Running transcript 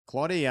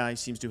Claude AI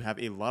seems to have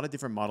a lot of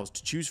different models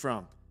to choose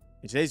from.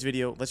 In today's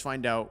video, let's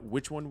find out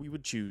which one we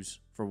would choose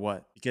for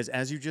what. Because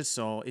as you just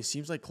saw, it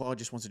seems like Claude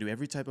just wants to do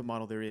every type of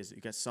model there is.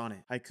 You got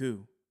Sonnet,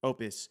 Haiku,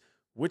 Opus.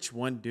 Which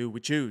one do we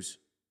choose?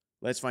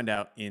 Let's find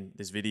out in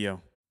this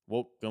video.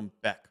 Welcome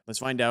back. Let's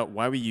find out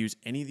why we use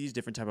any of these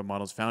different type of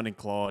models found in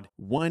Claude.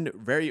 One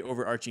very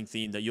overarching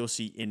theme that you'll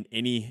see in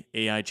any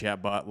AI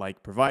chatbot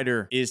like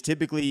provider is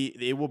typically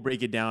it will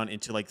break it down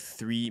into like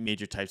three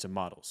major types of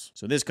models.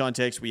 So in this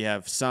context, we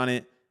have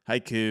Sonnet,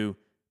 Haiku,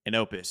 and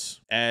Opus.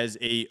 As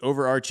a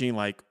overarching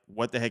like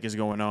what the heck is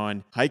going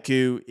on,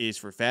 Haiku is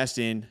for fast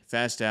in,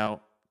 fast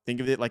out. Think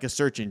of it like a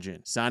search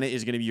engine. Sonnet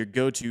is going to be your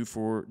go-to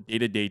for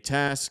day-to-day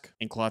tasks,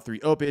 and Claude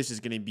 3 Opus is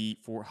going to be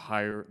for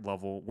higher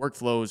level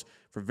workflows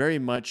for very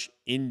much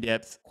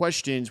in-depth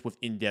questions with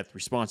in-depth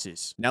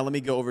responses. Now let me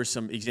go over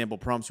some example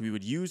prompts we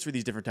would use for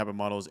these different type of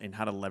models and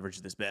how to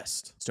leverage this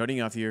best. Starting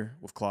off here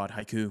with Claude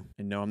Haiku.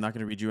 And no, I'm not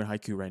going to read you a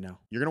Haiku right now.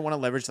 You're going to want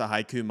to leverage the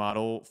Haiku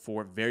model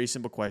for very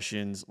simple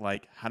questions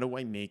like, how do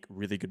I make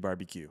really good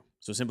barbecue?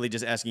 So simply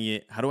just asking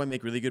it, how do I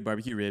make really good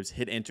barbecue ribs?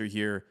 Hit enter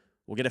here.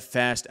 We'll get a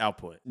fast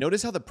output.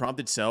 Notice how the prompt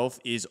itself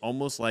is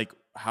almost like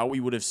how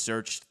we would have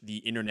searched the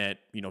internet,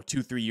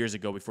 2-3 years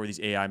ago before these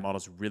AI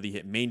models really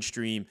hit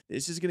mainstream.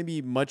 This is going to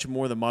be much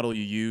more the model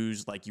you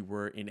use like you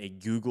were in a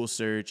Google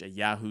search, a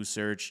Yahoo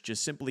search,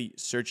 just simply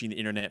searching the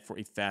internet for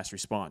a fast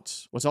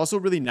response. What's also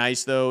really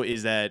nice though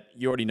is that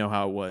you already know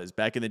how it was.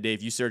 Back in the day,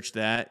 if you searched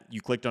that, you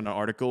clicked on an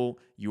article,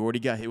 you already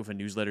got hit with a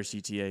newsletter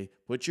CTA,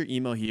 put your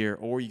email here,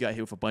 or you got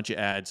hit with a bunch of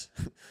ads.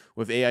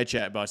 With AI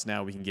chatbots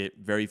now, we can get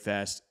very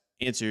fast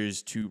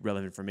answers to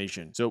relevant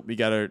information. So we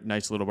got a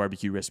nice little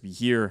barbecue recipe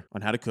here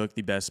on how to cook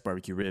the best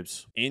barbecue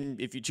ribs.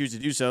 And if you choose to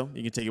do so,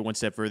 you can take it one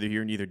step further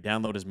here and either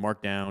download as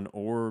Markdown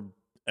or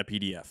a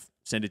PDF.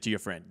 Send it to your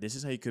friend. This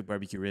is how you cook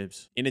barbecue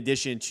ribs. In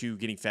addition to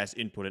getting fast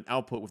input and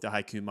output with the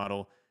Haiku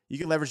model, you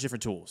can leverage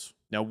different tools.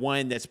 Now,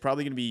 one that's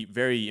probably going to be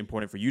very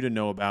important for you to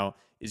know about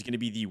is going to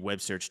be the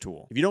web search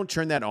tool. If you don't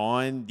turn that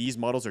on, these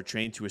models are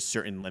trained to a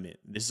certain limit.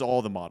 This is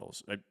all the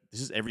models. This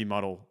is every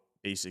model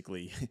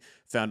basically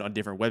found on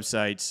different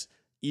websites.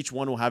 Each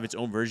one will have its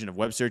own version of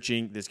web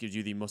searching. This gives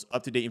you the most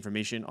up-to-date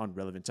information on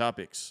relevant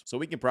topics. So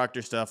we can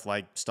proctor stuff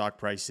like stock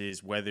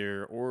prices,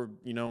 weather, or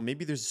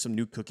maybe there's some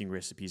new cooking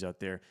recipes out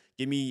there.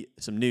 Give me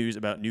some news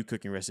about new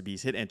cooking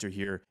recipes, hit enter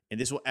here, and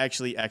this will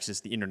actually access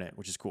the internet,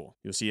 which is cool.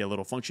 You'll see a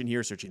little function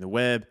here, searching the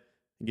web,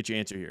 and get your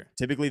answer here.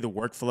 Typically, the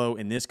workflow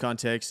in this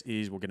context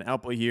is we're going to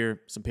output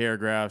here, some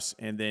paragraphs,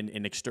 and then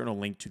an external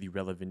link to the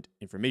relevant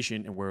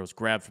information and where it was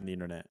grabbed from the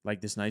internet,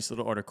 like this nice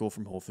little article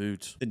from Whole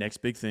Foods. The next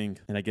big thing,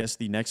 and I guess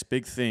the next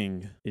big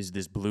thing, is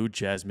this blue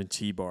jasmine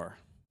tea bar,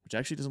 which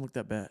actually doesn't look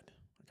that bad.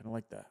 I kind of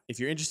like that. If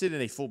you're interested in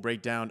a full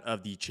breakdown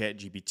of the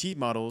ChatGPT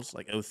models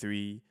like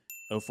O3,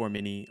 O4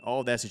 Mini,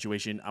 all of that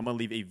situation, I'm going to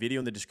leave a video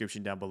in the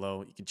description down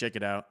below. You can check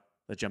it out.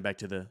 Let's jump back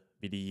to the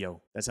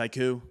video. That's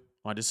Haiku.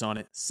 On to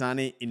Sonnet.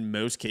 Sonnet, in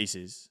most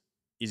cases,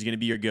 is going to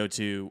be your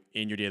go-to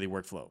in your daily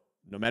workflow.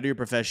 No matter your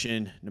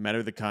profession, no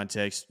matter the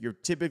context, you're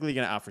typically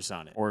going to opt for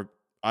Sonnet. Or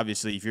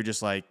obviously, if you're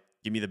just like,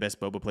 give me the best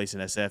boba place in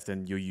SF,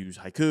 then you'll use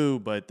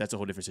Haiku, but that's a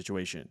whole different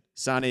situation.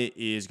 Sonnet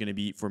is going to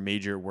be for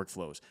major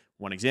workflows.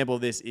 One example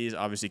of this is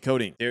obviously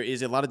coding. There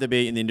is a lot of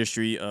debate in the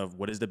industry of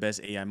what is the best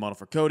AI model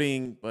for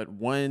coding, but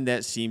one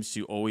that seems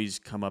to always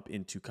come up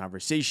into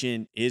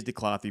conversation is the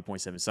Claude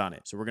 3.7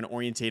 Sonnet. So we're going to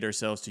orientate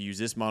ourselves to use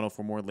this model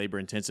for more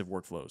labor-intensive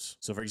workflows.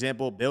 So for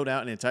example, build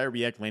out an entire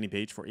React landing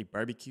page for a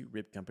barbecue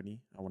rib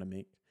company I want to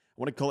make. I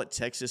want to call it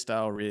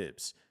Texas-style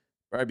ribs.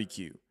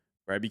 Barbecue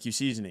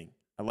seasoning.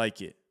 I like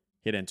it.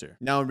 Hit enter.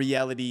 Now, in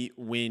reality,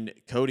 when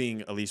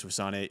coding, at least with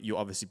Sonnet, you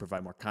obviously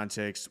provide more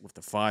context with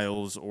the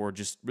files or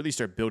just really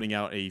start building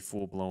out a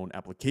full-blown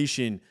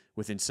application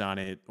within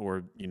Sonnet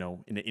or, in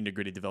an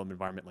integrated development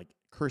environment like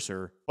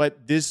Cursor.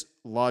 But this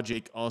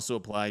logic also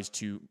applies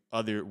to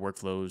other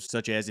workflows,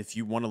 such as if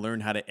you want to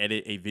learn how to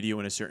edit a video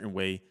in a certain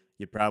way,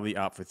 you'd probably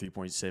opt for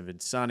 3.7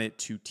 Sonnet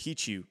to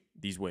teach you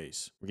these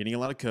ways. We're getting a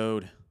lot of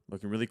code.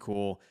 Looking really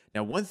cool.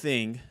 Now, one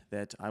thing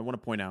that I want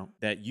to point out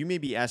that you may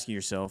be asking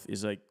yourself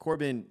is like,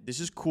 Corbin, this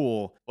is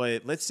cool,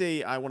 but let's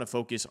say I want to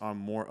focus on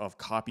more of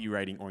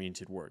copywriting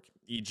oriented work,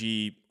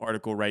 e.g.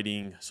 article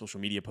writing, social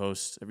media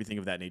posts, everything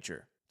of that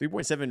nature.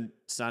 3.7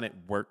 Sonnet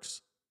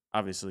works,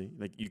 obviously.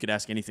 Like you could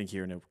ask anything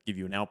here and it'll give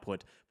you an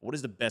output. But what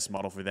is the best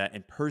model for that?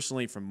 And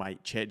personally, from my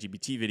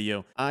ChatGPT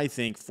video, I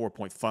think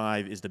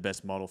 4.5 is the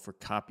best model for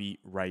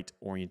copyright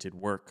oriented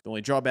work. The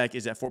only drawback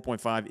is that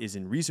 4.5 is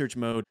in research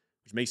mode,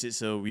 which makes it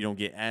so we don't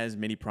get as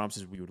many prompts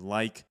as we would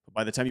like. But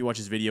by the time you watch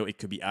this video, it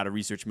could be out of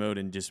research mode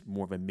and just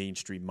more of a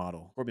mainstream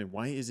model. Corbin,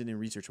 why is it in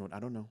research mode? I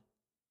don't know.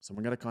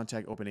 Someone got to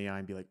contact OpenAI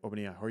and be like,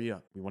 OpenAI, hurry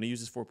up. We want to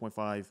use this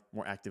 4.5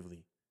 more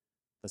actively.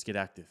 Let's get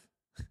active.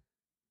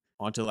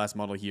 On to the last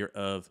model here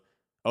of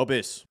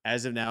Opus.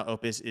 As of now,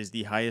 Opus is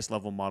the highest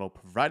level model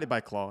provided by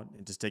Claude.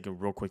 And just take a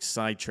real quick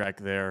sidetrack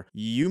there.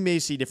 You may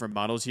see different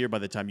models here by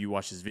the time you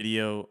watch this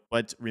video,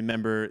 but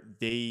remember,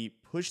 they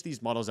push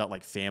these models out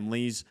like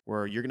families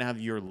where you're going to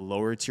have your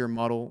lower tier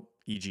model,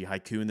 e.g.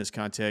 Haiku in this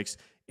context,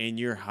 and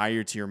your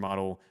higher tier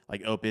model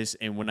like Opus.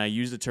 And when I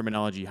use the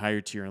terminology higher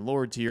tier and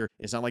lower tier,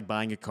 it's not like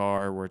buying a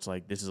car where it's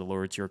like this is a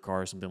lower tier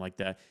car or something like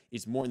that.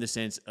 It's more in the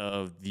sense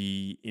of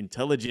the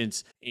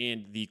intelligence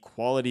and the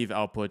quality of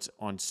outputs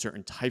on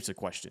certain types of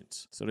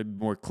questions. So to be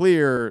more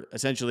clear,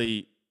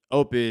 essentially,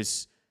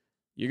 Opus,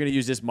 you're going to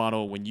use this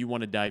model when you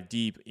want to dive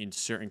deep in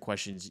certain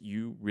questions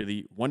you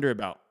really wonder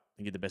about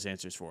and get the best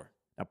answers for.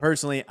 Now,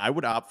 personally, I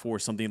would opt for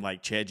something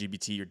like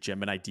ChatGPT or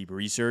Gemini Deep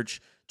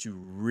Research to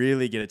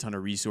really get a ton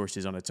of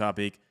resources on a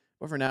topic.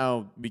 But for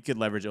now, we could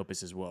leverage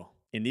Opus as well.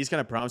 In these kind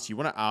of prompts, you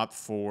want to opt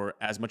for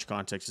as much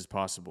context as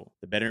possible.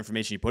 The better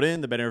information you put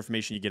in, the better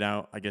information you get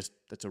out. I guess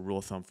that's a rule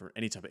of thumb for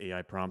any type of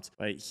AI prompt.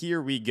 But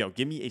here we go.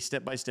 Give me a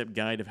step-by-step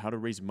guide of how to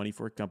raise money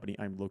for a company.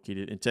 I'm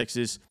located in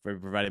Texas. If I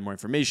provided more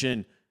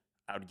information,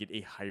 I would get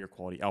a higher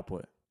quality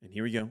output. And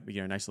here we go. We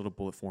get a nice little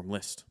bullet form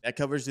list. That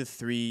covers the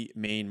 3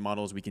 main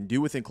models we can do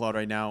within Claude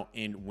right now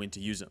and when to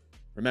use them.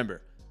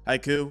 Remember,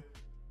 Haiku,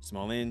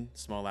 small in,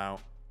 small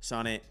out.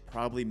 Sonnet,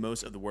 probably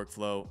most of the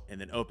workflow. And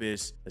then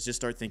Opus, let's just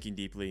start thinking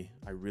deeply.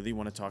 I really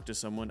want to talk to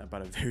someone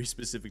about a very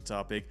specific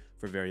topic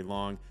for very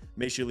long.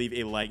 Make sure you leave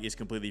a like. It's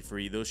completely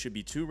free. Those should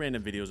be 2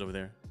 random videos over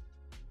there.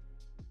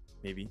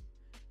 Maybe.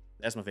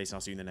 That's my face. I'll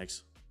see you in the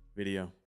next video.